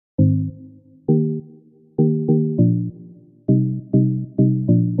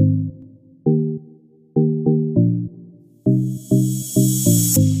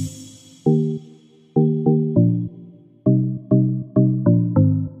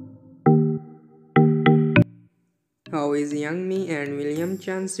How is Young Mi and William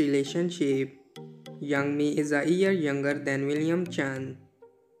Chan's relationship? Young Mi is a year younger than William Chan.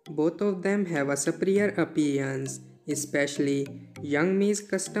 Both of them have a superior appearance, especially Young Mi's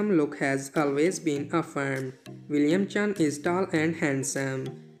custom look has always been affirmed. William Chan is tall and handsome.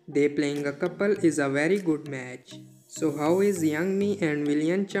 They playing a couple is a very good match. So how is Young Mi and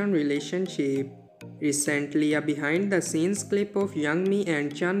William Chan relationship? Recently, a behind the scenes clip of Young Mi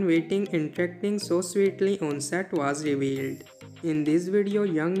and Chan waiting interacting so sweetly on set was revealed. In this video,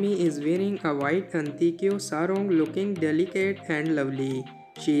 Young Mi is wearing a white antikyo sarong looking delicate and lovely.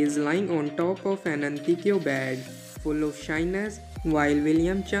 She is lying on top of an antikyo bed, full of shyness, while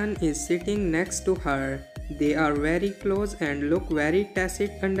William Chan is sitting next to her. They are very close and look very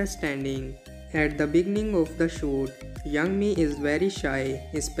tacit understanding. At the beginning of the shoot, Young Mi is very shy,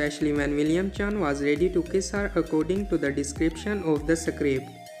 especially when William Chan was ready to kiss her according to the description of the script.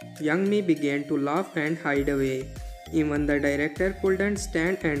 Young Mi began to laugh and hide away. Even the director couldn't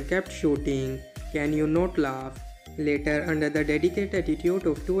stand and kept shooting. Can you not laugh? Later, under the dedicated attitude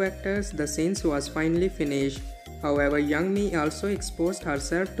of two actors, the scenes was finally finished. However, Young Mi also exposed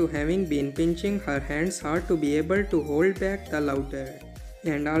herself to having been pinching her hands hard to be able to hold back the laughter,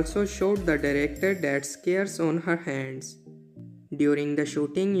 and also showed the director that scares on her hands. During the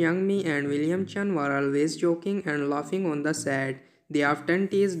shooting, Young Mi and William Chan were always joking and laughing on the set. They often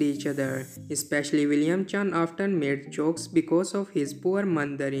teased each other, especially William Chan often made jokes because of his poor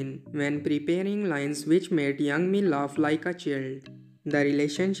Mandarin when preparing lines, which made Young Mi laugh like a child. The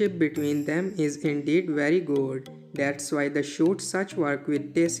relationship between them is indeed very good. That's why the shoot such work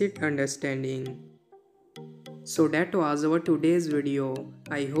with tacit understanding. So that was our today's video.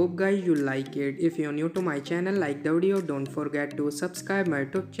 I hope guys you like it. If you're new to my channel, like the video, don't forget to subscribe my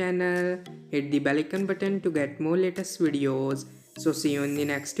YouTube channel. Hit the bell icon button to get more latest videos. So see you in the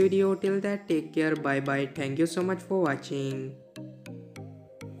next video. Till that, take care. Bye bye. Thank you so much for watching.